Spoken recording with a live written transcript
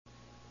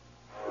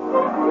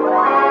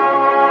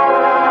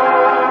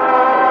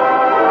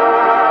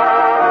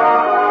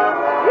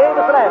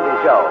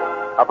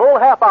A full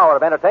half hour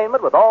of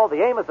entertainment with all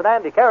the Amos and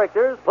Andy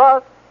characters,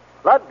 plus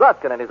Bud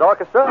Gruskin and his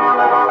orchestra,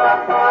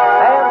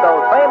 and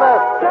those famous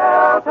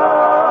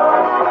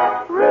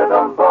Delta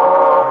Rhythm Boys.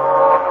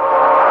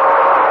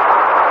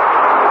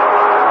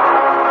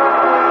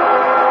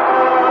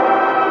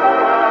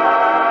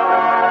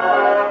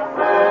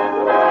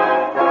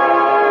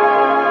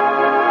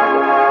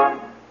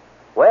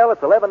 Well,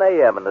 it's 11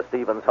 a.m. in the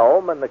Stevens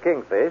home, and the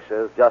Kingfish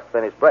has just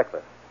finished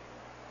breakfast.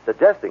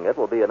 Suggesting it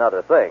will be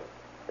another thing,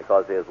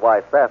 because his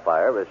wife,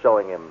 Sapphire, is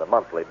showing him the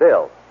monthly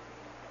bill.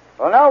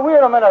 Well, now, wait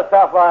a minute,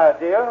 Sapphire,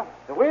 dear.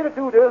 The way to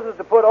do this is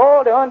to put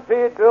all the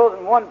unpaid bills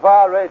in one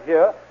pile right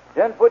here,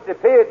 then put the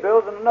paid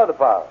bills in another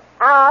pile.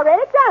 I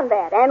already done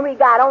that, and we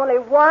got only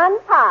one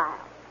pile.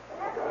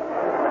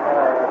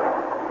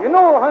 You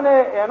know,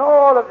 honey, in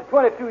all of the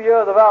 22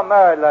 years of our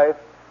married life,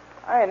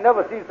 I ain't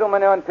never seen so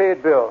many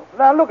unpaid bills.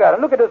 Now, look at it.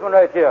 Look at this one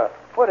right here.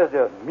 What is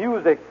this?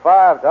 Music,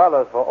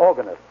 $5 for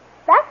organist.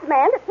 That's the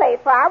man that played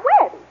for our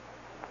wedding.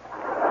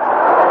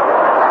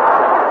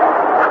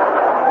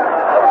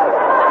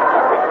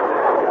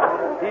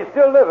 He's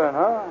still living,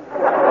 huh?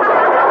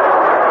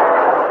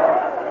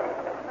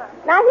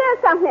 Now, here's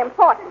something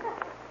important.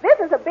 This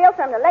is a bill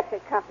from the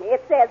electric company.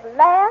 It says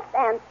last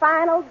and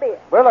final bill.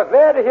 Well, I'm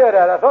glad to hear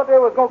that. I thought they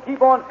was going to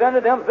keep on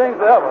sending them things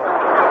forever.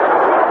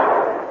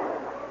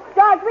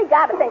 George, we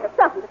got to think of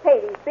something to pay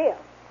these bills.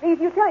 These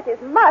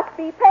utilities must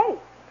be paid.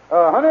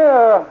 Honey,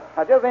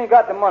 I just ain't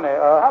got the money.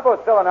 How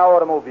about selling our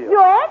automobile?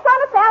 You ain't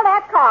going to sell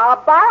that car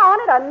or borrow on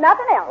it or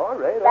nothing else. All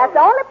right. That's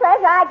the only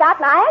pleasure I got,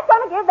 and I ain't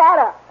going to give that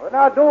up. Well,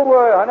 now, don't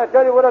worry, honey. I'll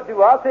tell you what I'll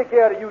do. I'll take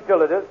care of the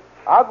utilities.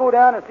 I'll go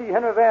down and see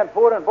Henry Van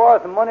Ford and borrow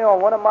some money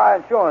on one of my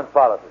insurance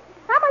policies.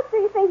 How much do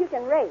you think you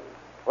can raise?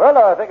 Well,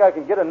 I think I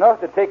can get enough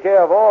to take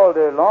care of all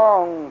the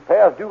long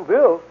past due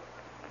bills.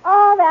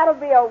 Oh, that'll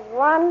be a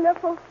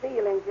wonderful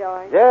feeling,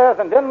 George. Yes,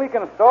 and then we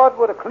can start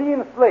with a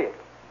clean slate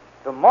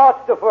to March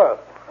the 1st.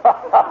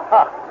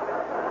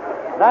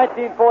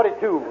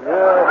 1942. Yeah.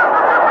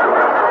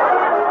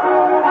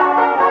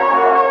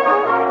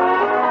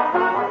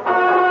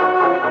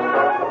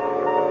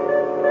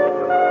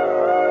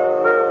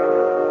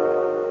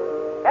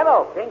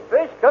 Hello,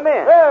 Kingfish. Come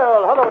in.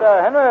 Well, hello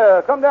there,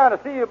 Henry. Come down to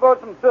see you about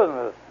some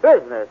business.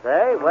 Business,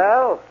 eh?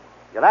 Well,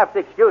 you'll have to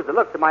excuse the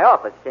look to my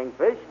office,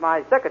 Kingfish.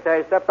 My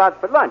secretary stepped out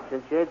for lunch,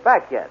 and she ain't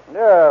back yet.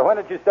 Yeah, when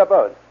did you step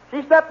out?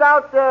 She stepped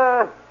out,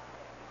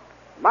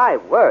 my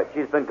word,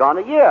 she's been gone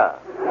a year.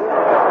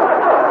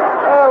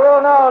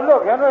 Well, now,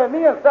 look, Henry,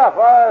 me and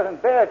Sapphire is in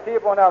bad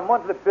shape on our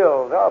monthly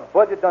bills. Our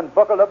budget done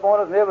buckled up on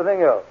us and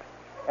everything else.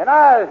 And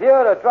I was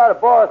here to try to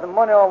borrow some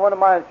money on one of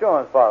my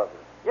insurance policies.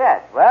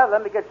 Yes, well,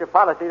 let me get your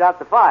policies out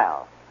the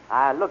file.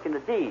 I look in the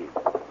D's.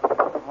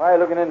 Why are you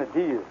looking in the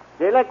D's?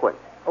 Delinquent.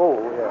 Oh,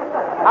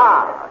 yeah.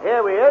 Ah,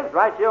 here he is,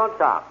 right here on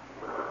top.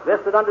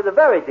 Listed under the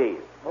very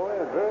D's. Oh,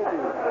 yeah, very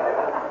D's.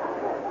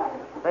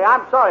 Say,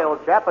 I'm sorry,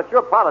 old chap, but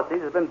your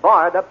policies have been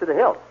barred up to the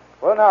hilt.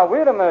 Well, now,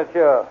 wait a minute,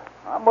 here.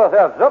 I must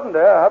have something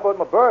there. How about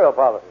my burial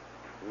policy?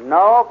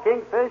 No,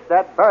 Kingfish,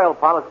 that burial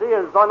policy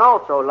is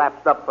also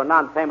lapsed up for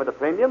non-payment of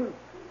premium.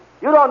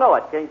 You don't know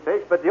it,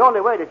 Kingfish, but the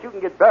only way that you can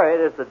get buried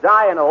is to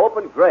die in an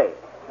open grave.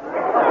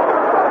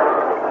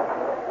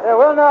 Yeah,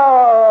 well,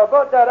 now,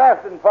 about that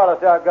accident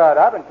policy I got,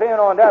 I've been paying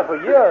on that for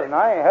years, and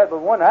I ain't had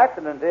but one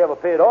accident they ever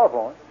paid off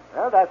on.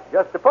 Well, that's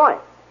just the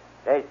point.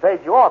 They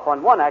paid you off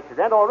on one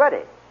accident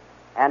already.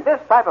 And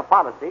this type of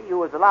policy, you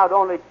was allowed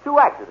only 2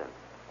 accidents,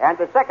 and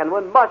the second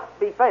one must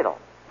be fatal.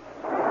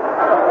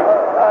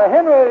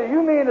 Henry,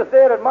 you mean to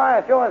say that my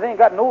insurance ain't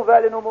got no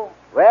value no more?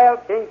 Well,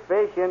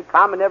 Kingfish, in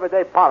common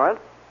everyday parlance,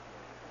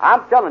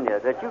 I'm telling you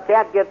that you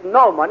can't get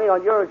no money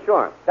on your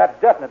insurance. That's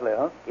definitely,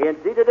 huh?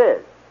 Indeed it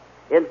is.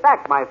 In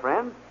fact, my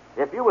friend,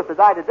 if you was to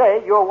die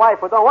today, your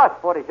wife would owe us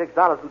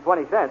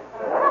 $46.20.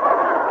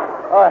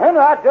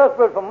 Henry, I just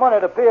put some money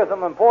to pay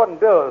some important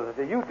bills.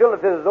 The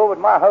utilities over at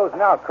my house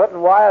now cutting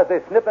wires.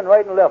 They're snipping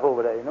right and left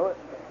over there, you know it?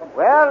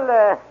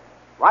 Well,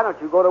 why don't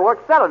you go to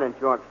work selling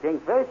insurance,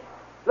 Kingfish?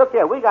 Look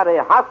here, we got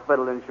a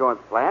hospital insurance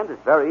plan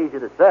that's very easy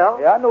to sell.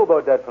 Yeah, I know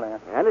about that plan.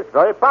 And it's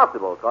very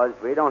profitable because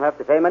we don't have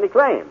to pay many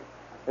claims.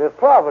 It's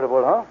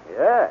profitable, huh?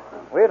 Yeah.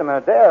 Wait a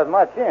minute, there's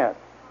my chance.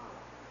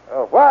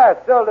 Why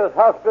sell this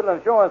hospital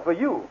insurance for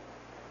you?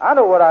 I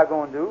know what I'm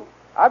going to do.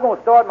 I'm going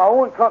to start my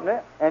own company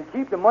and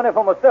keep the money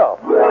for myself.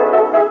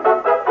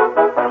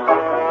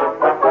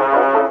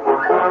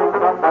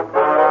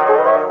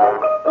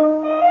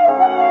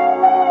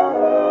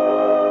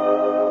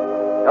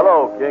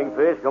 Hello,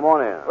 Kingfish. Come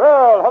on in.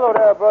 Well, hello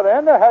there, Brother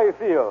Ender. How you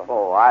feel?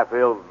 Oh, I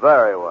feel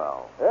very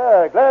well.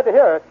 Yeah, glad to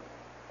hear it.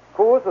 Of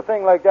course, a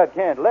thing like that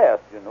can't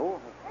last, you know.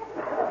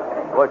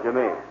 What do you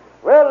mean?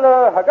 Well,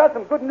 I got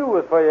some good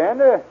news for you,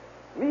 Ender.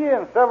 Me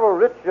and several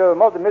rich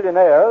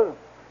multimillionaires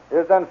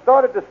has then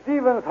started the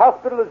Stevens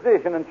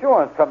Hospitalization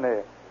Insurance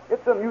Company.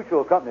 It's a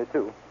mutual company,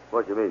 too.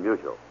 What do you mean,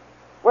 mutual?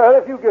 Well,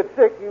 if you get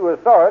sick, you are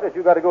sorry that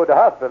you got to go to the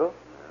hospital.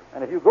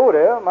 And if you go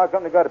there, my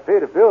company got to pay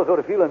the bills, so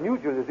the feeling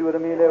mutual, you see what I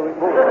mean? There we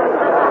go.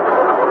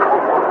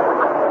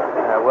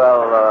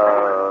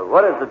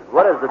 What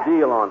is the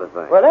deal on the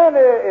thing? Well, Andy,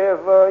 if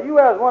you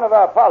has one of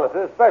our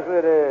policies,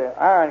 especially the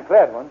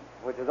ironclad one,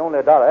 which is only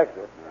 $1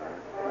 extra,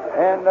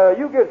 and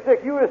you get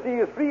sick, you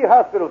receive free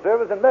hospital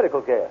service and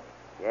medical care.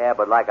 Yeah,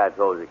 but like I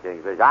told you,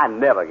 Kingfish, I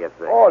never get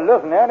sick. Oh,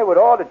 listen, Andy, with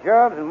all the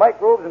germs and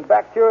microbes and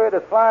bacteria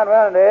that's flying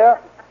around in the air,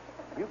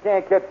 you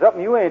can't catch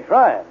something you ain't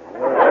trying.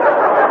 Wait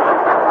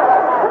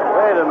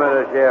a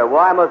minute, Sheriff.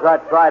 Why must I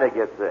try to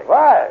get sick?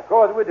 Why?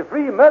 Because with the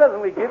free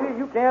medicine we give you,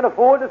 you can't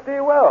afford to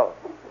stay well.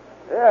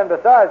 Yeah, and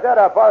besides that,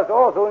 our policy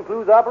also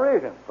includes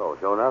operations. Oh,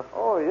 sure enough?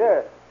 Oh,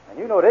 yeah. And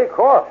you know they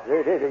cost.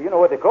 You know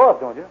what they cost,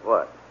 don't you?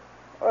 What?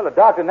 Well, a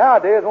doctor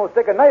nowadays won't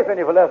stick a knife in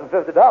you for less than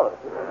 $50.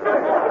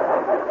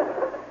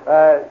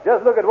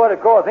 Just look at what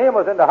it cost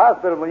Amos in the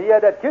hospital when he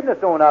had that kidney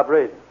stone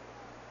operation.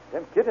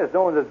 Them kidney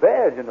stones is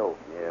bad, you know.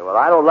 Yeah, well,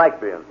 I don't like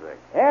being sick.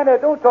 And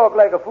don't talk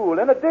like a fool.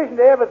 In addition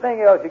to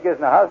everything else you get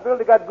in the hospital,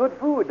 they got good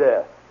food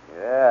there.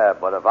 Yeah,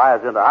 but if I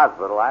was in the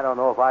hospital, I don't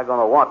know if I'm going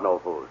to want no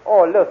food.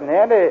 Oh, listen,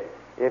 Andy,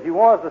 if you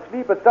want to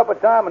sleep at supper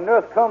time, a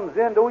nurse comes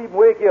in, don't even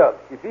wake you up.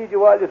 She feeds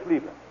you while you're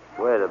sleeping.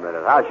 Wait a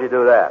minute. How'd she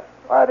do that?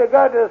 Why, they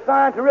got a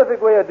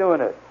scientific way of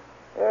doing it.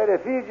 Yeah, they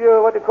feed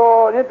you what they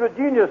call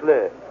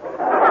intravenously.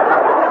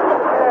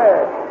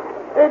 Yeah.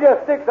 They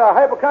just stick a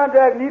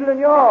hypochondriac needle in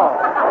your arm.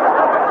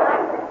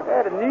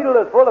 Yeah, the needle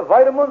is full of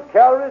vitamins,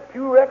 calories,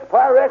 Purex,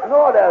 Pyrex, and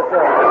all that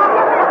stuff.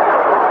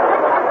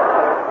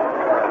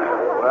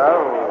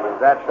 Well,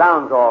 that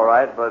sounds all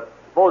right, but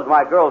suppose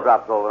my girl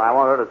drops over and I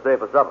want her to stay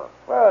for supper.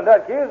 Well, in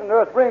that case, the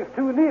nurse brings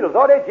 2 needles.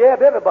 Oh, they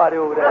jab everybody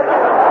over there.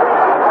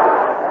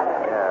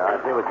 Yeah, I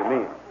see what you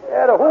mean.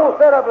 Yeah, the whole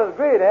setup is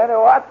great, Andy.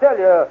 Oh, I tell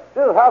you,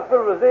 this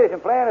hospitalization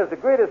plan is the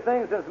greatest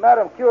thing since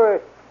Madame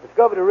Curie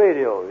discovered the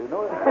radio, you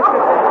know?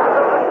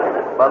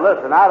 But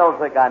listen, I don't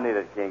think I need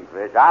it,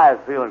 Kingfish. I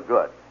was feeling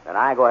good, and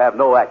I ain't going to have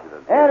no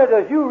accidents. Andy,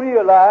 does you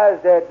realize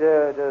that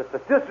the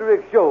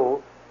statistics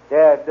show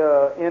that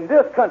in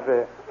this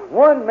country,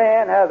 one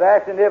man has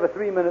accident every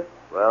 3 minutes?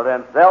 Well,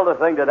 then sell the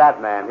thing to that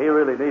man. He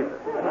really needs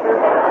it.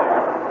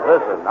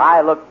 Listen,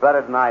 I look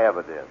better than I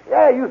ever did.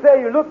 Yeah, you say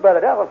you look better.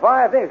 That's a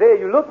fine thing. Say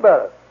you look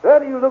better.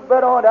 Certainly you look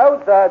better on the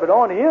outside, but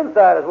on the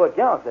inside is what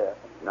counts there.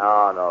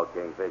 No,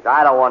 Kingfish.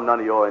 I don't want none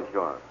of your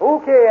insurance.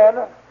 Okay,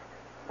 Andy.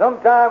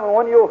 Sometime when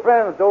one of your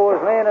friends, though,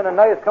 is laying in a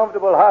nice,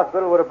 comfortable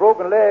hospital with a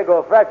broken leg or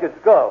a fractured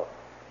skull,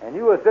 and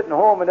you are sitting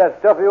home in that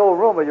stuffy old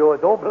room of yours,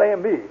 don't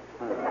blame me.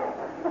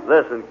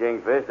 Listen,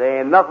 Kingfish, there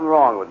ain't nothing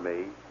wrong with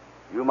me.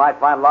 You might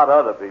find a lot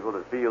of other people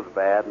that feels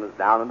bad and is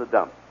down in the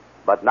dumps.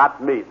 But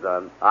not me,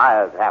 son.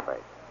 I is happy.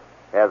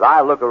 As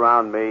I look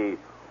around me,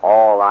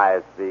 all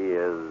I see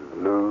is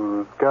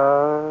blue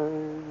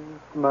skies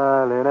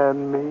smiling at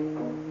me.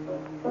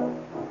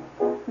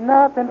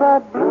 Nothing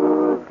but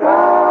blue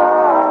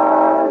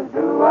skies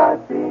do I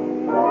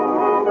see.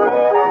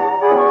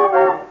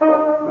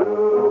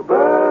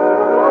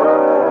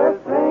 Bluebirds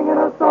singing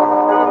a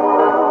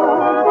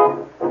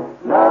song.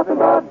 Nothing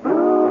but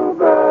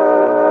bluebirds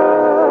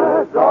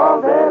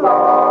all day long.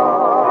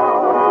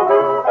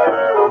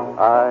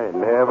 I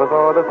never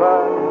saw the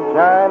sun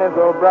shining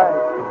so bright.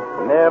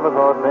 Never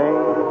saw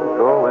things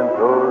going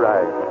so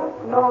right.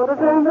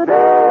 Noticing the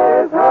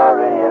days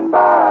hurrying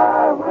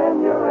by.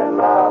 When you're in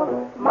love,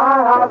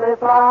 my how they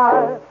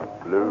fly.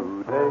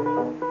 Blue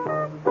days,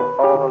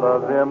 all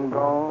of them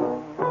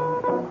gone.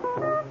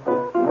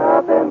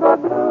 Nothing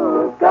but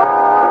blue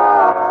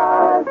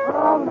skies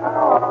from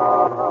now on.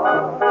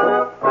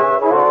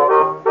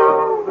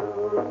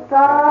 Blue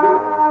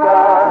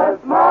skies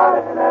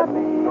smiling at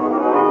me.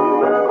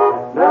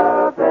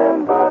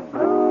 Nothing but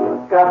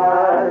blue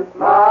skies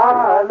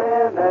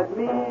smiling at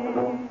me.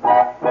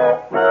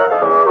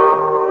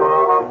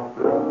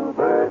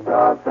 Bluebirds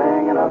are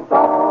singing a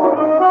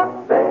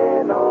song.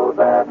 They know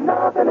that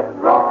nothing is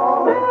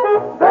wrong.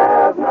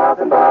 There's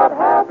nothing but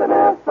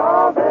happiness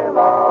all day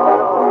long.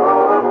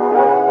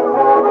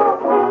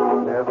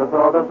 Never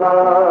saw the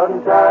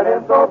sun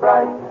shining so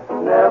bright.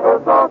 Never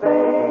saw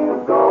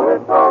things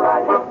going so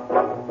right.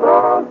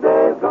 Those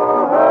days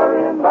go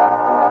hurrying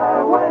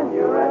by when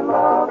you're in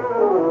love.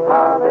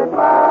 How they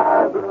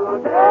fly,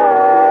 blue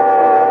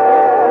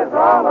days,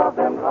 all of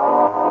them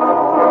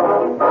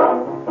gone.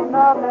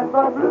 Nothing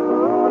but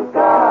blue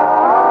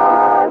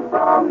skies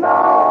from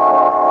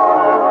now on.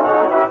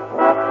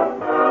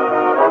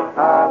 I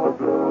was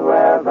blue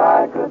as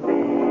I could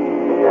be.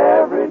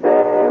 Every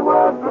day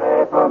was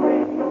gray for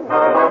me.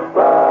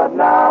 But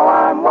now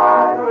I'm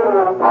white.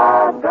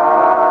 I've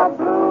got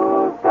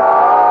blue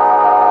skies.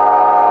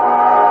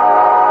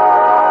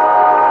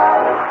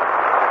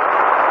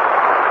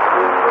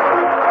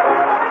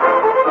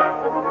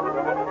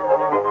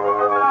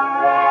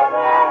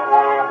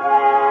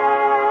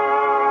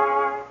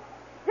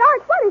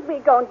 George, what is we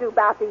going to do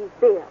about these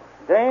bills?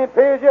 They ain't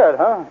paid yet,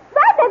 huh?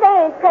 Certainly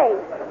they ain't paid.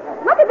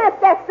 Look at this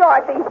desk drawer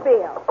at these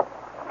bills.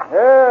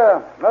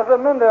 Yeah, must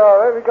have been there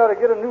already. We got to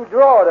get a new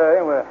drawer there,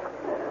 anyway.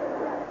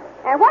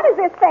 And what is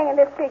this thing in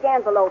this big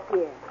envelope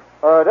here?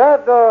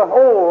 That's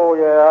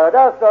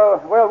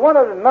one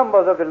of the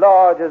members of the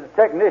lodge is a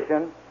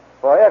technician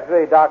for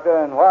X-ray doctor,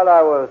 and while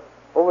I was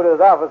over to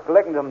his office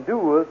collecting some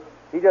duels.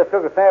 He just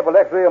took a sample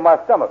X-ray of my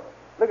stomach.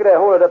 Look at that.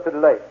 Hold it up to the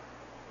light.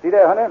 See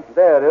there, honey?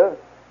 There it is.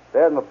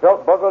 There's my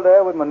belt buckle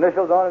there with my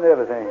initials on it and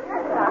everything.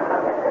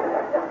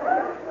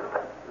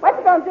 What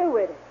you gonna do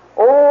with it?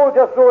 Oh,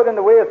 just throw it in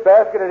the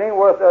wastebasket. It ain't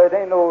worth. It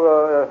ain't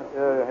no.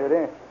 It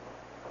ain't.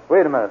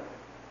 Wait a minute.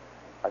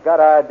 I got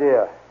an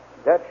idea.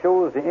 That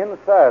shows the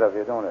inside of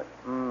you, don't it?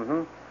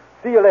 Mm-hmm.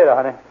 See you later,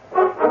 honey.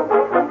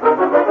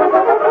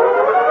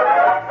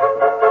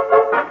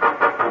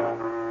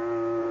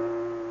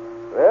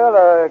 Well,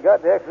 I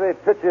got the X-ray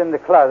picture in the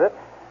closet.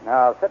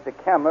 Now I'll set the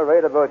camera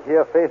right about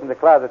here, facing the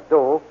closet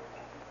door,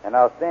 and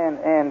I'll stand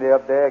Andy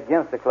up there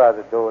against the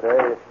closet door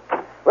there.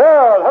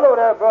 Well, hello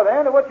there, brother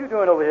Andy. What you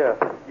doing over here?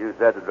 You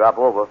said to drop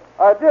over.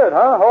 I did,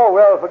 huh? Oh,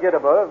 well, forget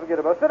about it.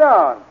 Sit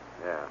down.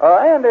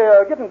 Yeah. Andy,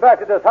 getting back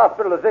to this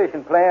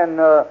hospitalization plan,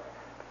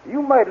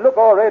 you might look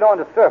all right on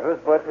the surface,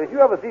 but have you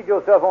ever seen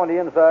yourself on the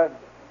inside?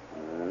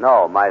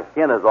 No, my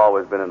skin has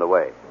always been in the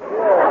way.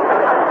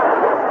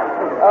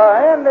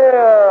 Andy,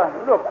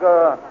 look,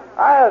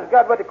 I've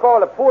got what they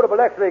call a portable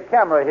X-ray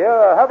camera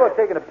here. How about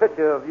taking a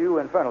picture of you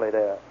infernally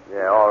there?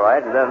 Yeah, all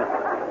right, and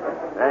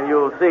then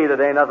you'll see that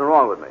ain't nothing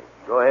wrong with me.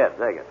 Go ahead,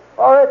 take it.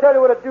 All right, tell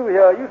you what to do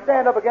here. You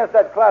stand up against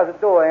that closet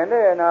door, Andy,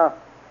 and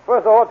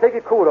first of all, take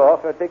your coat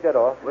off. Take that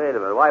off. Wait a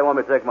minute. Why you want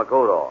me to take my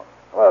coat off?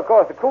 Well, of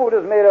course, the coat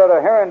is made out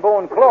of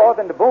herringbone cloth,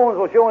 and the bones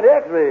will show in the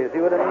X-rays. See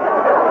what I mean?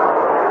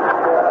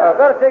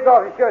 Better take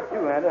off your shirt,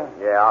 too, Andy.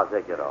 Yeah, I'll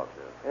take it off,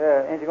 sir.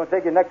 Yeah, ain't you going to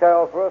take your necktie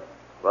off first?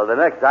 Well, the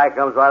necktie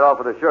comes right off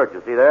of the shirt.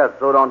 You see there? It's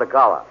sewed on the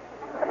collar.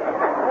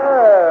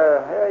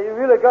 Yeah, you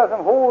really got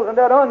some holes in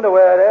that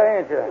underwear there,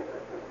 ain't you?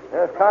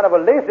 That's kind of a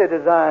lacy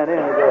design, ain't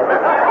it? Yeah.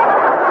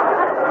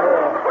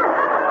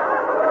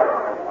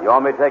 You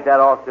want me to take that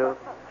off, too?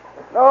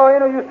 No, you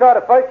know, you try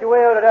to fight your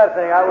way out of that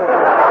thing. I wouldn't.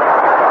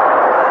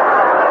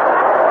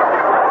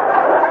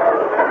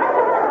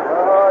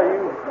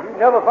 You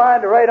never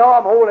find the right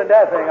armhole in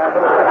that thing, I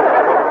know.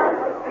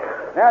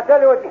 Now, I'll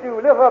tell you what you do.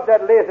 Lift up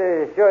that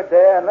lacy shirt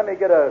there and let me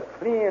get a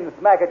clean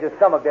smack at your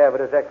stomach there with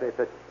this X-ray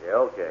picture.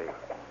 Yeah, okay.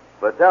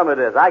 But tell me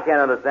this. I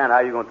can't understand how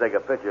you're going to take a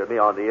picture of me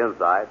on the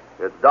inside.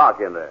 It's dark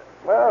in there.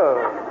 Well,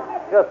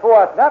 just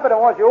before I snap it, I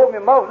want you to open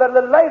your mouth, let a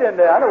little light in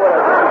there. I know what I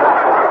mean.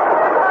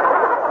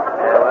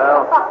 Yeah,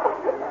 well,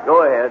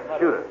 go ahead.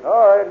 Shoot it.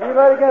 All right, lean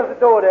right against the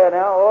door there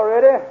now. All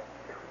ready?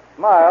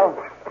 Smile.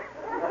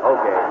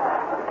 Okay.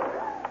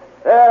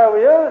 There we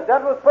is.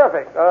 That was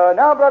perfect.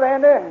 Now, Brother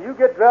Andy, you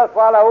get dressed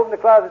while I open the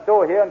closet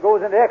door here and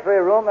goes in the X-ray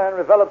room and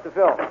develops the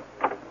film.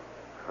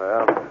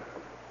 Well,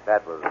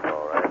 that was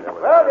all right.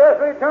 Well, the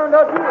X-ray turned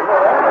out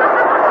beautiful, Andy.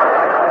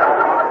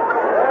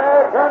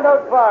 Yeah, it turned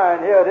out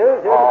fine. Here it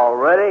is. Here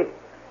Already?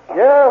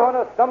 Yeah, when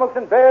a stomach's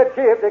in bad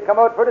shape, they come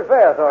out pretty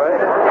fast, all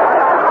right.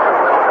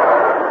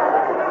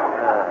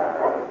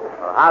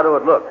 How do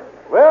it look?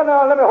 Well,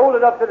 now, let me hold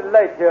it up to the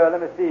light here. Let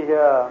me see here.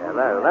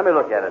 Yeah, let me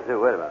look at it, too.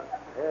 Wait a minute.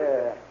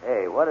 Yeah.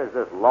 Hey, what is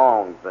this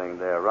long thing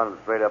there running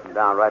straight up and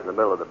down right in the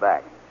middle of the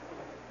back?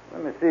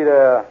 Let me see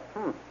there.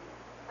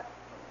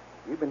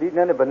 You been eating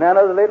any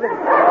bananas lately?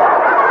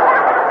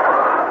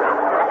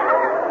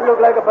 You look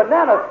like a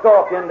banana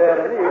stalk in there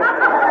to me.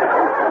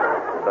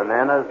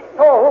 Bananas?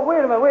 Oh, wait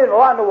a minute.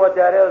 Oh, I know what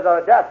that is.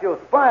 That's your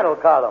spinal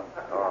column.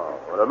 Oh,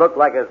 well, it looks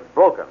like it's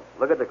broken.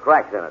 Look at the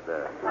cracks in it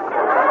there.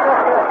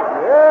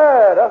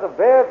 Yeah, that's a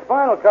bad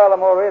spinal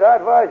column, all right. I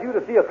advise you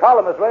to see a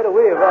columnist right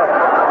away.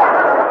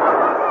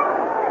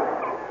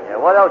 Yeah,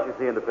 what else you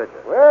see in the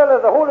picture? Well,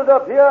 as I hold it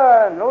up here,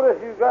 I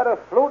notice you've got a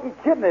floating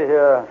kidney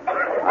here.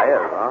 I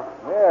is, huh?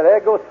 Yeah, there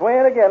it goes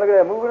swaying again. Look at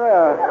that, moving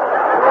around.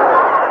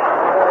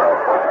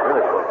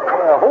 Really floating.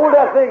 Yeah, hold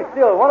that thing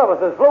still. One of us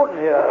is floating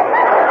here.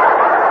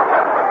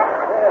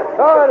 Yeah,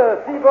 sorry to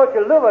see about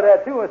your liver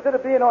there, too. Instead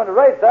of being on the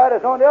right side,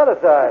 it's on the other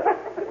side.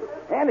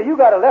 Andy, you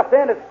got a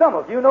left-handed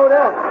stomach. You know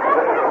that?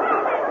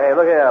 Hey,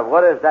 look here.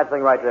 What is that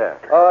thing right there?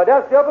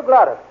 That's the upper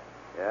glottis.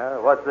 Yeah?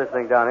 What's this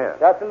thing down here?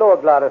 That's the lower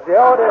glottis.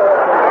 Yeah,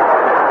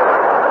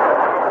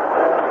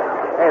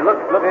 Hey, look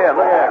here,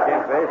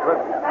 Kingfish.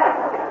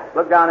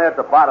 Look down there at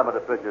the bottom of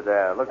the picture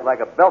there. Looks like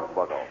a belt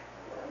buckle.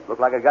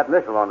 Looks like it got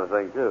initial on the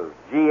thing, too.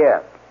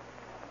 GS.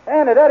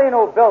 Andy, that ain't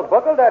no belt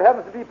buckle. That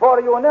happens to be part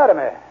of your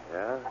anatomy.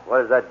 Yeah?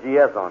 What is that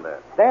GS on there?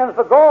 Stands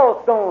for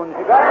gallstones.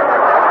 You got it?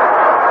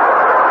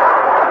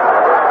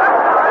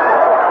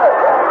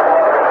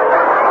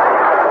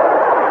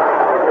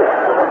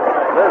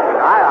 Listen,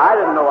 I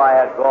didn't know I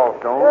had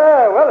gallstones.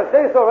 Yeah, well, it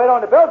says so right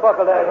on the belt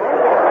buckle there.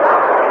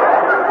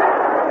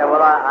 Yeah,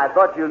 well, I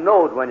thought you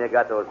knowed when you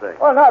got those things.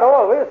 Well, not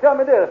always. Tell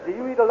me this. Do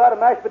you eat a lot of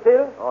mashed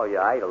potatoes? Oh,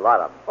 yeah, I eat a lot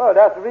of them. Well,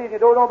 that's the reason you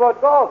don't know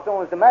about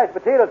gallstones. The mashed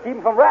potatoes keep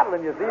them from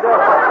rattling, you see that?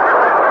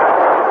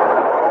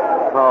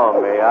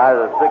 Oh, me. I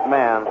was a sick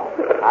man.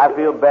 I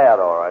feel bad,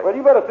 all right. Well,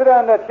 you better sit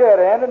down in that chair,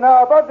 Andy.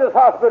 Now, about this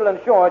hospital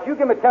insurance, you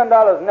give me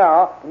 $10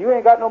 now, and you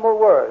ain't got no more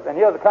words. And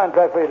here's the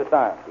contract for you to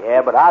sign.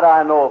 Yeah, but how do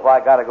I know if I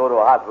got to go to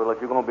a hospital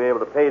if you're going to be able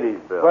to pay these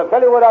bills? Well,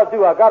 tell you what I'll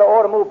do. I got an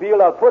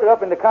automobile. I'll put it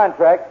up in the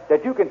contract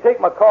that you can take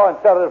my car and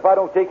sell it if I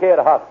don't take care of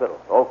the hospital.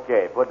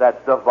 Okay, put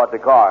that stuff about the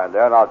car in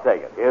there, and I'll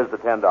take it. Here's the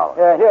 $10.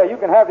 Yeah, here, you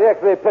can have the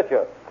X-ray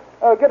picture.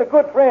 Get a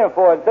good frame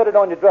for it and set it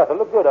on your dresser.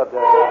 Look good up there.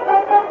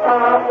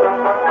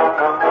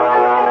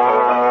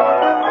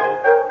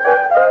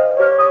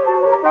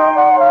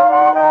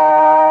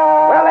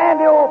 Well,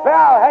 Andy, old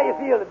pal, how you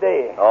feel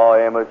today? Oh,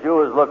 Amos, you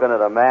was looking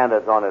at a man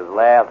that's on his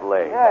last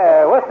leg.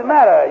 Yeah, what's the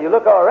matter? You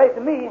look all right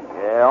to me.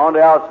 Yeah, on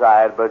the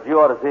outside, but you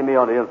ought to see me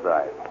on the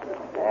inside.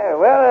 Yeah,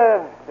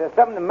 well, there's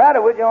something the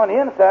matter with you on the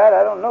inside.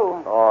 I don't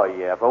know. Oh,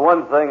 yeah. For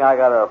one thing, I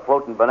got a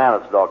floating banana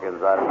stalk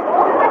inside of me.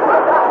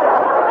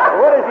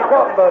 What is he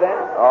talking about,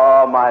 Andy?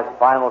 Oh, my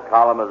spinal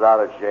column is out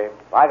of shape.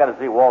 I got to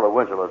see Walter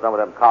Winchell or some of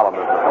them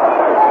columnists.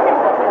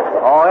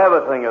 Oh,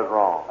 everything is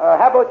wrong.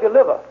 How about your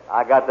liver?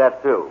 I got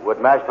that, too, with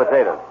mashed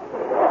potatoes.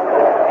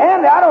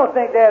 Andy, I don't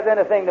think there's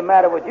anything the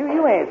matter with you.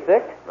 You ain't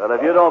sick. Well,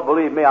 if you don't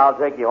believe me, I'll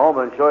take you home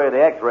and show you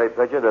the X-ray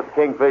picture that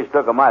Kingfish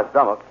took of my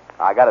stomach.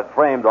 I got it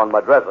framed on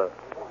my dresser.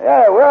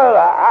 Yeah, well,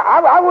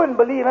 I wouldn't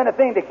believe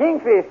anything the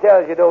Kingfish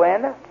tells you, though,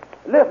 Andy.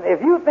 Listen, if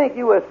you think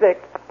you were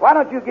sick, why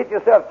don't you get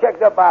yourself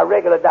checked up by a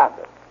regular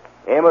doctor?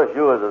 Amos,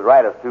 you is as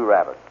right as two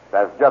rabbits.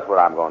 That's just what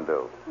I'm going to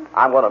do.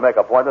 I'm going to make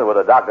an appointment with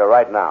a doctor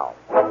right now.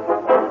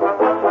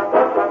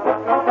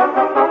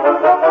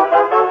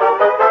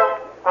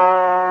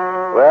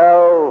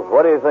 Well,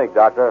 what do you think,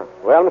 Doctor?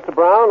 Well, Mr.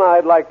 Brown,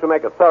 I'd like to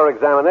make a thorough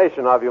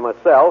examination of you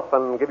myself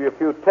and give you a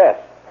few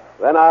tests.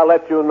 Then I'll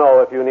let you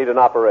know if you need an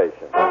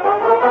operation.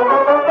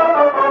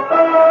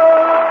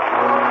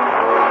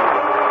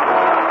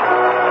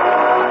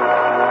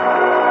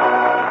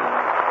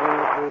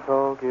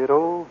 Talk it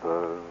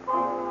over.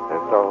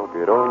 Let's talk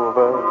it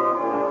over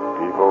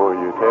before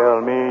you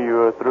tell me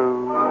you're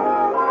through.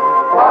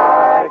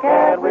 Why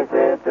can't we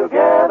sit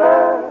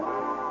together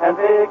and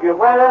figure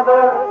whether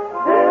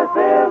this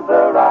is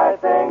the right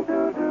thing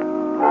to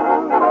do?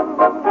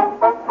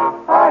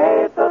 I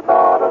hate the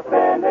thought of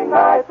spending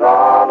nights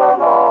all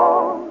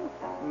alone,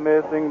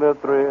 missing the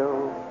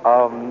thrill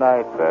of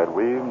nights that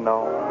we've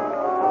known.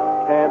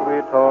 Can't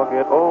we talk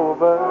it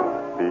over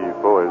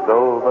before it's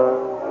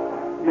over?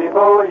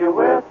 Before you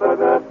whisper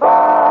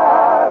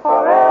goodbye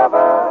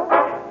forever,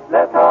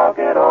 let's talk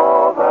it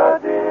over,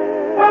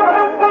 dear.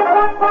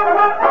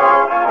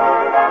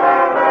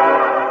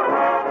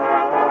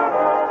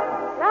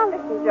 Now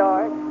listen,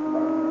 George.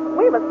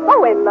 We were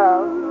so in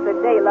love the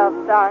day love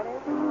started.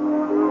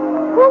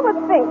 Who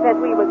would think that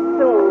we would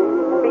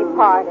soon be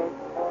parted?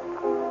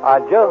 I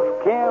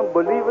just can't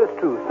believe it's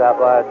true,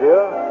 Sapphire,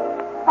 dear.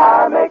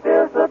 I make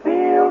this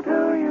appeal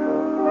to you.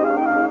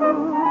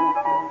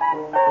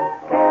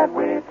 Can't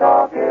we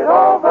talk it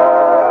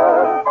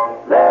over?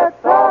 Let's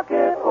talk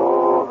it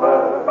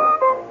over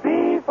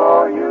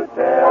before you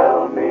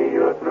tell me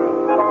you're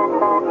through.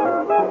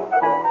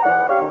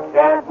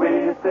 Can't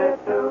we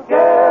sit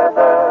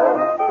together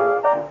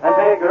and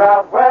figure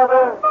out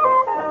whether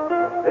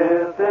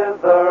this is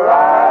the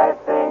right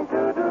thing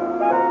to do?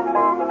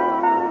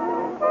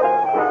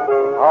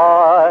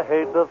 I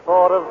hate the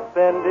thought of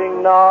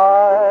spending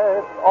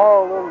nights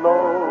all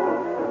alone,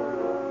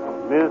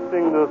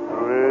 missing the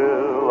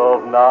thrill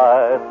of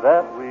nights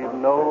that we've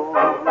known.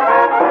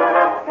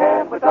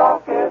 Can we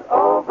talk it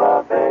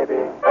over,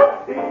 baby,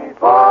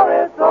 before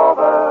it's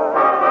over?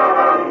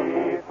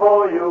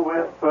 Before you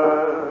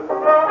whisper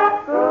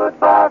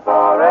goodbye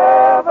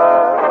forever,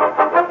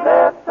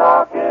 let's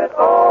talk it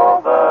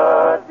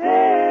over,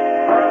 dear.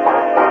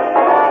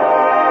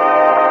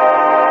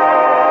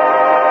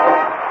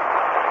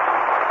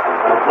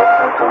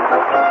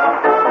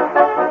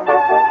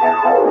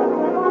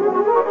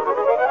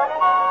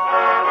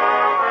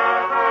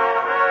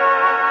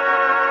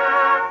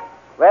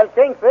 Well,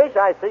 Kingfish,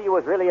 I see you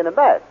was really in a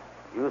mess.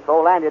 You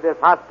sold Andy this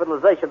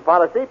hospitalization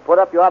policy, put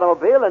up your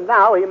automobile, and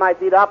now he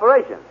might need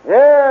operation.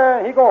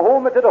 Yeah, he gonna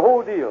hold me to the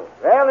whole deal.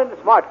 Well, in the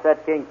smart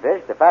set,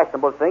 Kingfish, the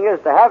fashionable thing is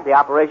to have the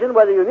operation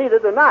whether you need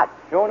it or not.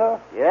 Sure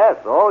enough? Yes,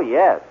 oh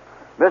yes.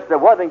 Mr.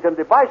 Worthington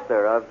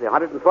DePeister of the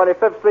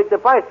 125th Street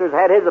DePeisters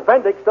had his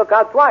appendix took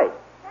out twice.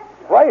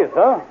 Twice,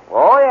 huh?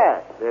 Oh,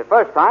 yes. The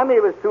first time he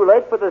was too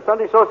late for the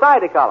Sunday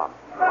Society column.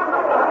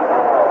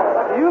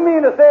 You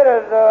mean to say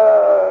that,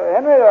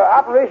 Henry, the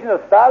operation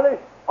is stylish?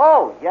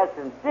 Oh, yes,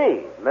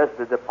 indeed.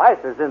 Mr.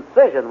 DePeister's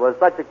incision was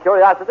such a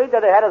curiosity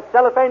that he had a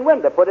cellophane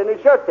window put in his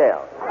shirt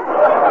tail.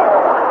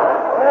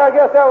 Well, I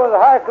guess that was a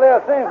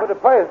high-class thing for the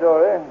price,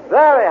 though, eh?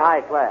 Very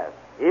high class.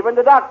 Even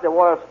the doctor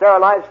wore a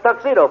sterilized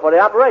tuxedo for the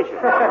operation.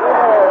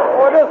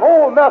 Well, this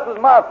whole mess was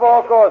my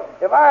fault, because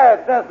if I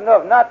had sense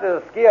enough not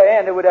to scare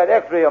Andy with that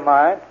X-ray of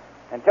mine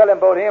and tell him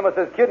about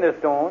Amos's kidney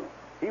stone,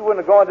 he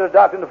wouldn't have gone to the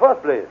doctor in the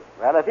first place.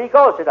 Well, if he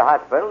goes to the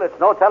hospital, it's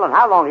no telling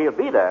how long he'll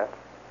be there.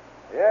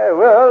 Yeah,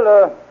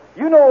 well,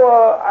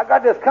 I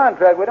got this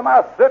contract with him.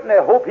 I certainly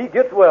hope he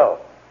gets well.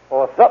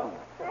 Or something.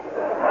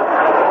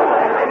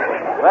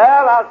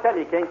 Well, I'll tell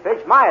you,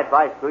 Kingfish, my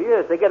advice to you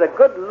is to get a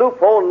good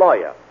loophole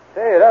lawyer.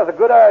 Hey, that's a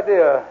good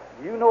idea.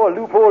 You know a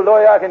loophole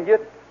lawyer I can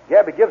get?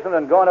 Gabby Gibson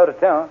done gone out of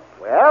town.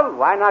 Well,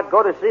 why not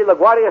go to see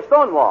LaGuardia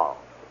Stonewall?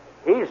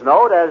 He's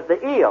known as the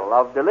eel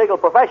of the legal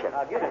profession.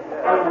 I'll get it.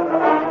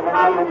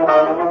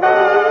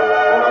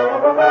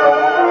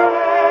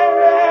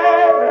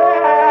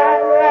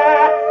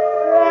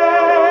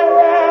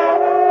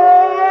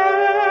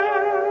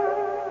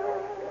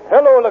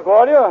 Hello,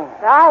 LaGuardia.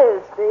 Hi,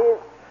 Steve.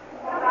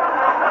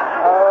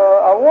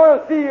 I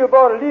want to see you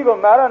about a legal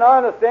matter, and I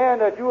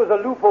understand that you was a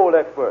loophole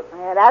expert.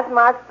 Yeah, that's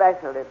my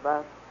specialty,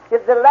 Buck.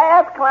 It's the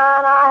last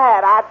client I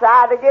had. I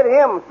tried to get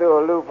him through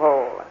a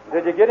loophole.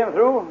 Did you get him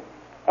through?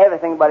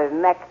 Everything but his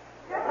neck.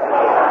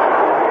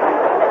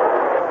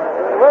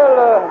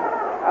 Well,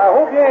 I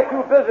hope you ain't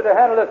too busy to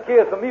handle this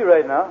case for me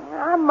right now.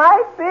 I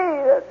might be.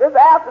 This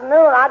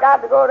afternoon, I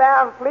got to go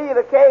down and plead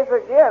the case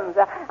again.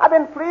 I've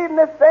been pleading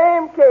the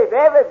same case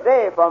every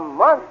day for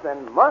months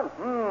and months.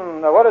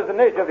 Now, what is the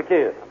nature of the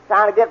case?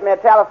 Trying to get me a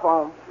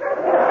telephone. A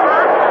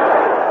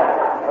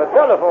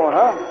telephone,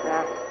 huh?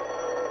 Yeah.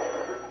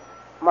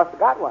 Must have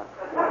got one.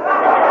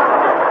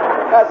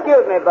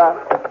 Excuse me, Buck.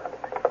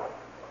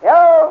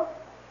 Hello?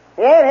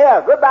 He ain't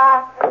here.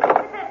 Goodbye.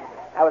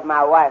 That was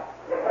my wife.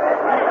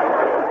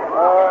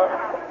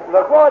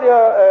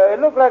 LaGuardia, it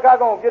looks like I'm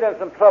going to get in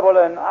some trouble,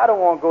 and I don't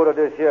want to go to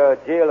this here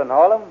jail in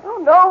Harlem. Oh,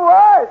 no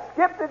worries.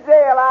 Skip the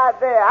jail out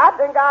there. I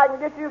think I can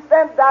get you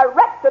sent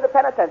direct to the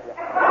penitentiary.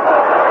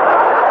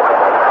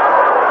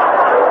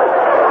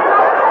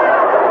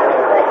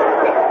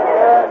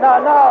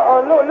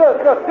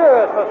 Look,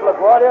 serious, Miss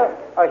LaGuardia.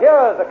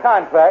 Here is a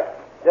contract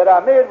that I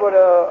made with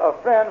a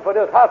friend for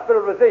this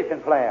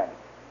hospitalization plan.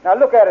 Now,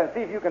 look at it and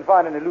see if you can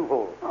find any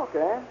loopholes.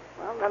 Okay.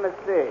 Well, let me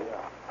see.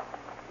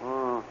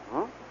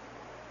 Mm-hmm.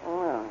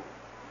 Well,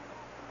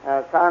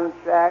 a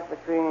contract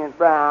between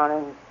Brown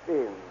and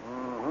Stevens.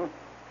 Mm-hmm.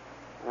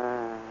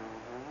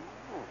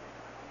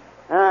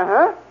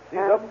 Uh-huh. See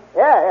something?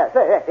 Yeah.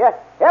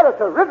 That's a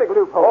terrific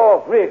loophole.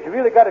 Oh, great. You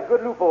really got a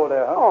good loophole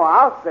there, huh? Oh,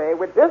 I'll say,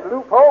 with this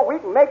loophole, we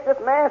can make this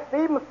man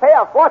Stevens pay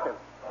a fortune.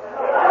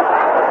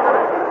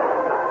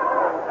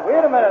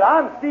 Wait a minute.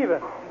 I'm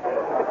Stevens.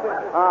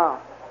 Oh,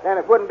 then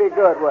it wouldn't be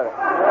good, would it?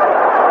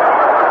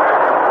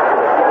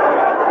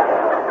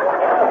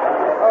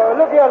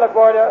 Look here,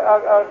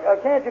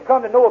 LaGuardia. Can't you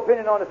come to no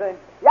opinion on the thing?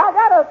 Yeah, I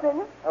got an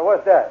opinion.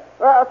 What's that?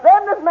 Well,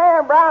 send this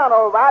man Brown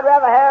over. I'd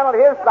rather handle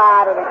his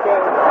side of the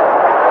case.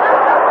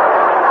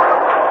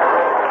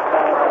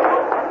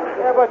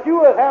 Yeah, but you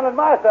was handling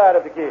my side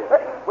of the case.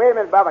 Wait a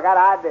minute, Bob. I got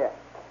an idea.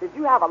 Did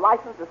you have a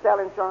license to sell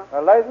insurance?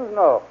 A license?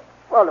 No.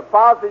 Well, the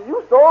policy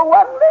you sold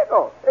wasn't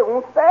legal. It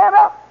won't stand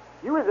up.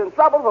 You was in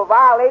trouble for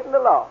violating the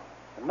law.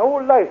 No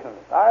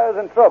license. I was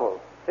in trouble.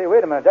 Say,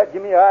 wait a minute. That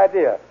give me an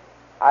idea.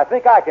 I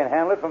think I can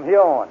handle it from here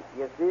on.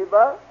 You see,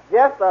 Bud?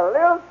 Just a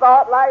little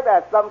thought like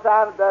that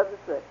sometimes does the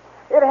trick.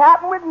 It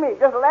happened with me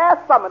just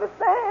last summer, the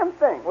same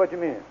thing. What you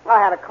mean? I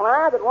had a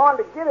client that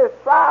wanted to get his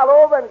trial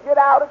over and get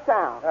out of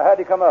town. How'd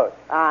he come out?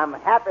 I'm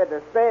happy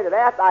to say that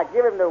after I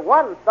gave him the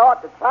one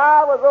thought, the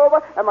trial was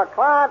over, and my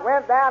client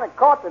went down and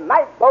caught the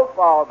night boat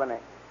for Albany.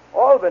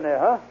 Albany,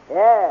 huh?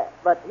 Yeah,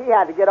 but he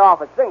had to get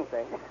off at Sing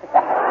Sing.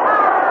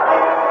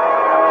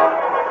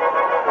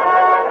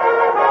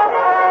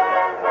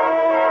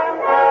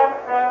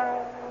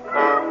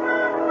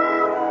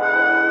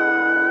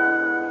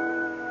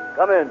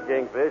 Come in,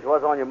 Kingfish.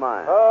 What's on your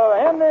mind?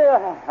 Henry,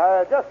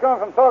 I just come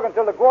from talking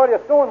to LaGuardia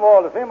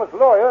Stonewall, the famous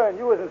lawyer, and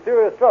you was in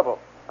serious trouble.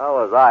 How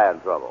was I in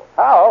trouble?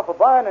 How? For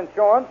buying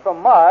insurance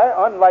from my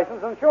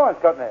unlicensed insurance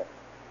company.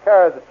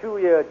 Carries a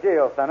 2-year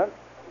jail sentence.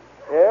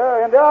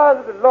 Yeah, in the eyes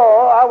of the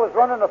law, I was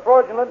running a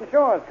fraudulent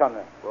insurance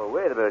company. Well,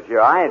 wait a minute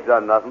here. I ain't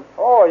done nothing.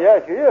 Oh,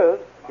 yes, you is.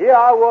 Here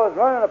I was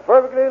running a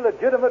perfectly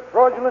legitimate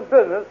fraudulent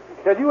business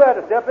till you had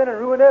to step in and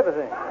ruin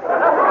everything.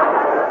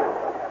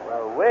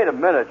 Well, wait a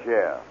minute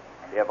here.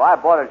 If I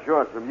bought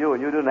insurance from you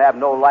and you didn't have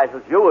no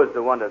license, you was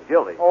the one that's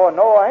guilty. Oh,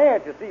 no, I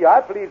ain't. You see, I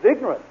plead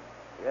ignorance.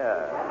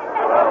 Yeah.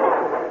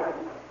 Well,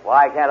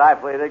 why can't I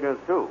plead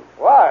ignorance, too?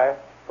 Why?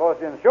 Because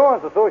the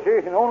Insurance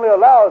Association only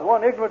allows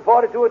one ignorant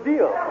party to a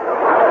deal.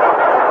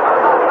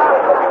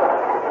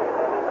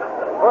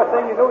 First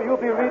thing you know, you'll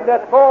be reading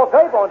that small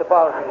type on the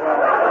policy.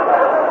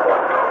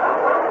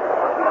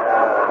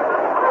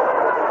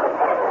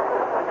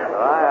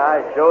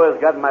 I sure has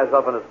gotten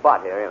myself in a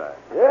spot here, ain't I?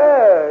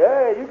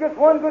 Yeah. You get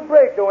one good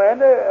break, though,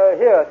 Andy.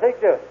 Here,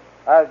 take this.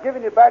 I've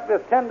given you back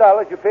this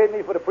 $10 you paid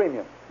me for the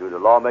premium. Do the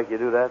law make you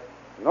do that?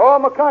 No,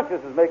 my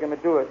conscience is making me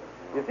do it.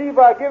 You see,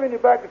 by giving you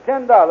back the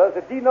 $10,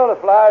 it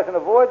denullifies and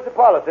avoids the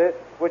policy,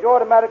 which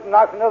automatically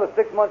knocks another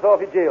 6 months off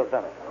your jail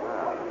sentence.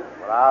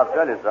 Well, I'll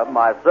tell you something.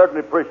 I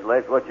certainly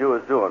appreciate what you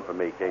was doing for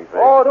me, Kingfish.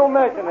 Oh, don't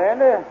mention it,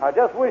 Andy. I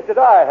just wish that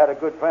I had a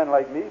good friend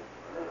like me.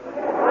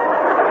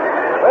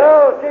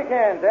 Well, shake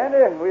hands,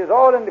 Andy. We was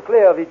all in the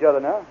clear of each other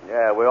now.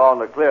 Yeah, we're all in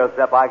the clear,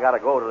 except I got to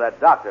go to that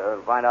doctor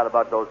and find out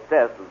about those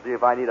tests and see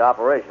if I need an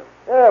operation.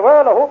 Yeah,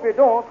 well, I hope you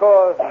don't,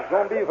 because it's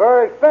going to be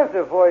very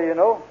expensive for you, you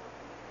know.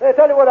 Hey,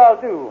 tell you what I'll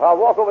do. I'll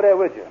walk over there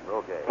with you.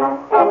 Okay.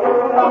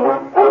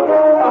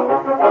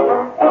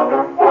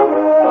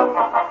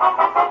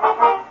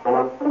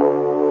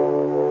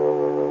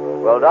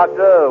 Well,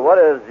 Doctor, what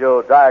is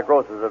your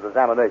diagnosis of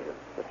examination?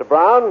 Mr.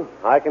 Brown,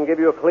 I can give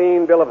you a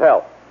clean bill of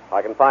health.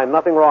 I can find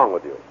nothing wrong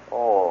with you.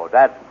 Oh,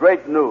 that's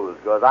great news,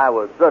 because I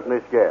was certainly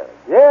scared.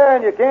 Yeah,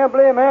 and you can't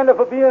blame Andy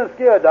for being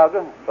scared,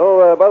 Doctor.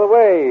 Oh, by the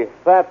way,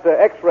 that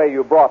X-ray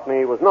you brought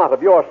me was not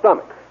of your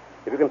stomach.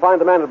 If you can find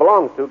the man it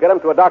belongs to, get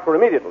him to a doctor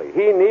immediately.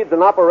 He needs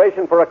an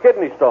operation for a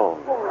kidney stone.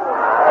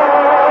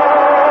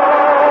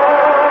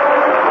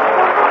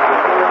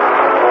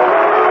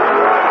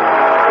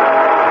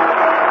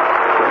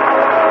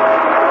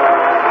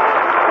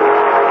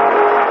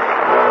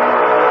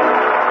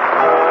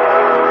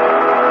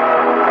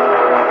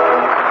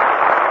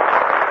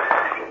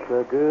 It's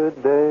a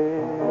good day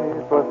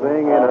for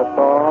singing a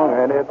song,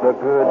 and it's a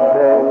good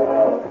day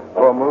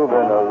for moving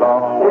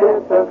along.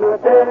 It's a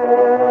good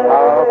day.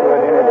 How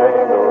could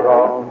anything go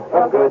wrong?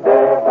 A good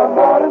day from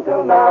morning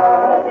till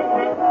night.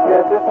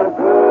 Yes, it's a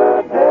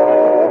good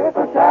day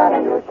for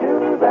shining your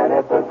shoes, and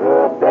it's a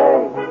good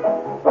day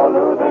for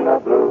losing the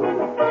blues.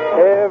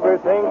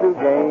 Everything to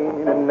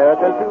gain and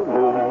nothing to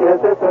lose. Yes,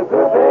 it's a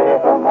good day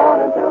from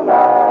morning till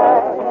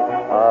night.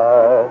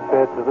 I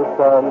said to the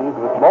sun,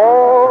 good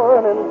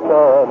morning,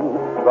 sun,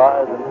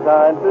 rise and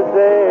shine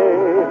today.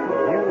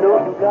 You know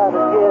you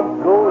gotta get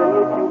going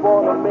if you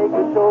wanna make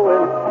a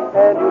showing,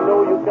 and you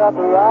know you got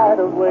the right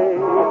of way.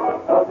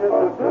 'Cause it's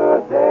a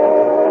good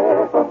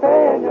day for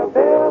paying your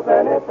bills,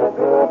 and it's a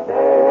good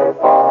day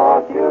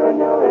for curing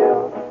your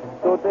ills.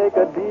 So take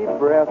a deep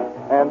breath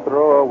and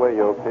throw away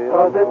your pills.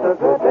 'Cause it's a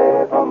good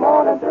day from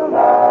morning till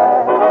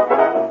night.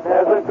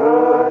 There's a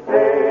good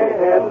day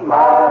heading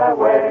my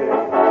way.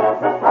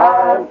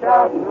 I'm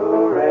shouting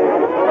hooray.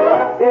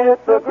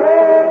 It's a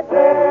great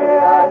day,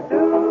 I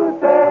do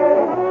say.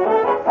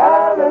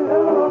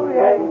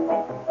 Hallelujah.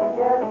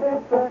 Yes,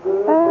 it's a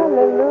good day.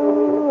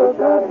 Hallelujah,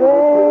 good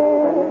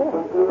day.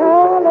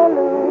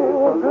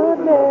 Hallelujah, good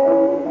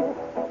day.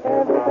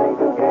 Everything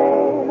to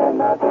gain and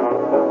nothing to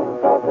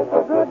lose. 'Cause it's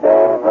a good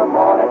day from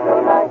morning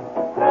till night.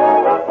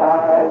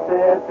 I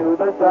said to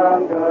the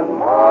sun, good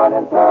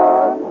morning,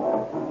 sun.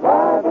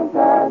 Rise and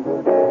shine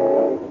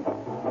today.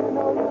 You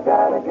know you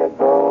gotta get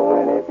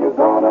going if you're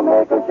gonna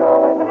make a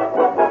showing.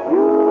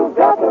 You've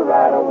got the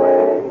right of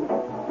way.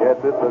 Yes,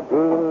 it's a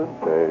good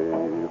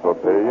day for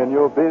paying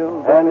your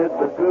bills, and it's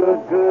a good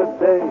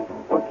day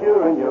for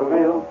curing your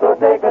ills. So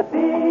take a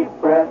deep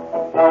breath,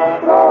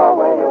 throw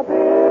away your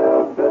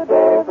pills. Good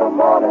day from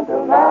morning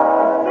till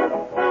night.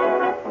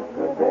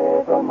 Good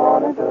day from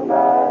morning till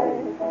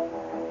night.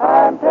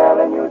 I'm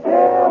telling you,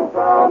 Jim,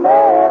 from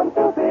AM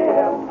to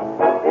PM,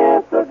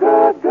 it's a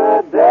good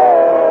day.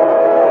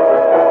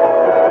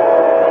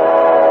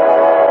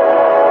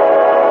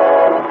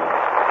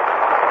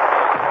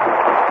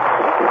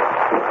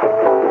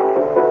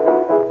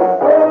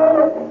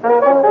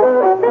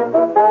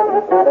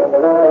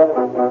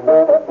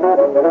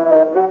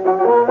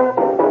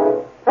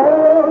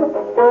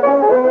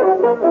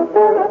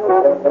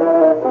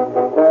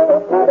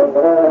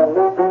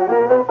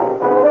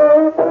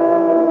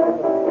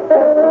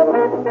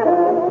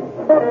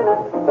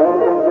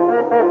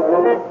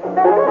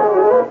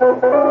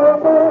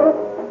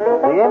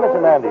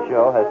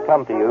 Show has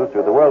come to you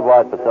through the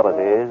worldwide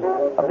facilities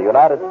of the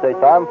United States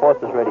Armed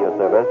Forces Radio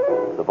Service,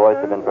 the voice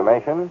of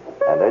information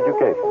and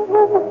education.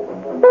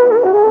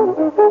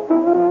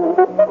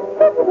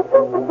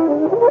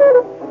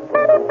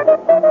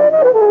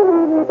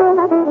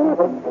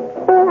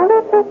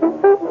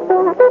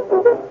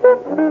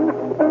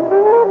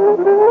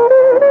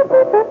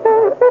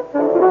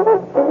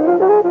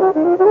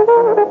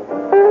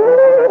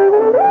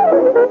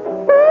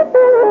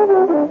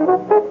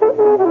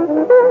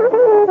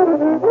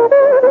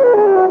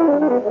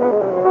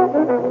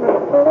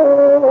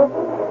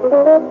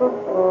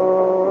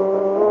 Oh